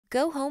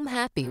Go home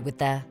happy with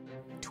the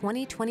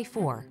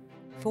 2024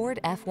 Ford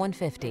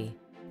F-150.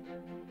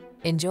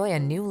 Enjoy a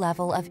new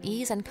level of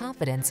ease and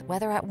confidence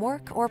whether at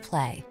work or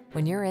play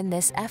when you're in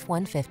this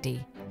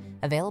F-150.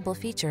 Available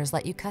features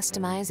let you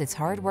customize its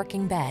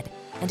hard-working bed,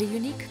 and a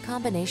unique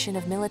combination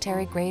of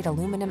military-grade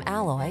aluminum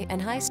alloy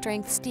and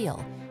high-strength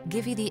steel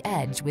give you the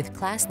edge with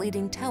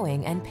class-leading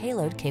towing and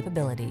payload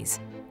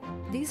capabilities.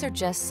 These are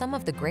just some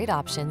of the great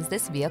options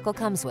this vehicle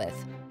comes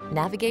with: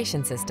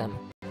 navigation system,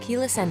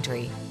 keyless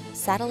entry,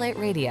 satellite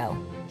radio,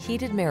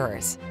 heated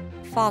mirrors,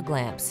 fog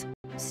lamps,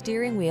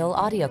 steering wheel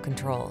audio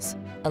controls,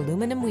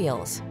 aluminum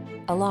wheels,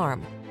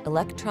 alarm,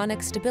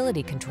 electronic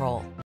stability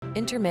control,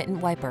 intermittent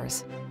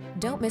wipers.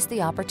 Don't miss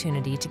the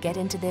opportunity to get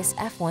into this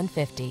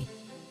F-150,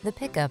 the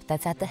pickup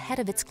that's at the head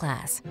of its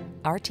class.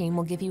 Our team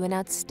will give you an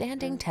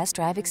outstanding test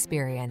drive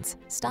experience.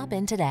 Stop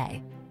in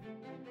today.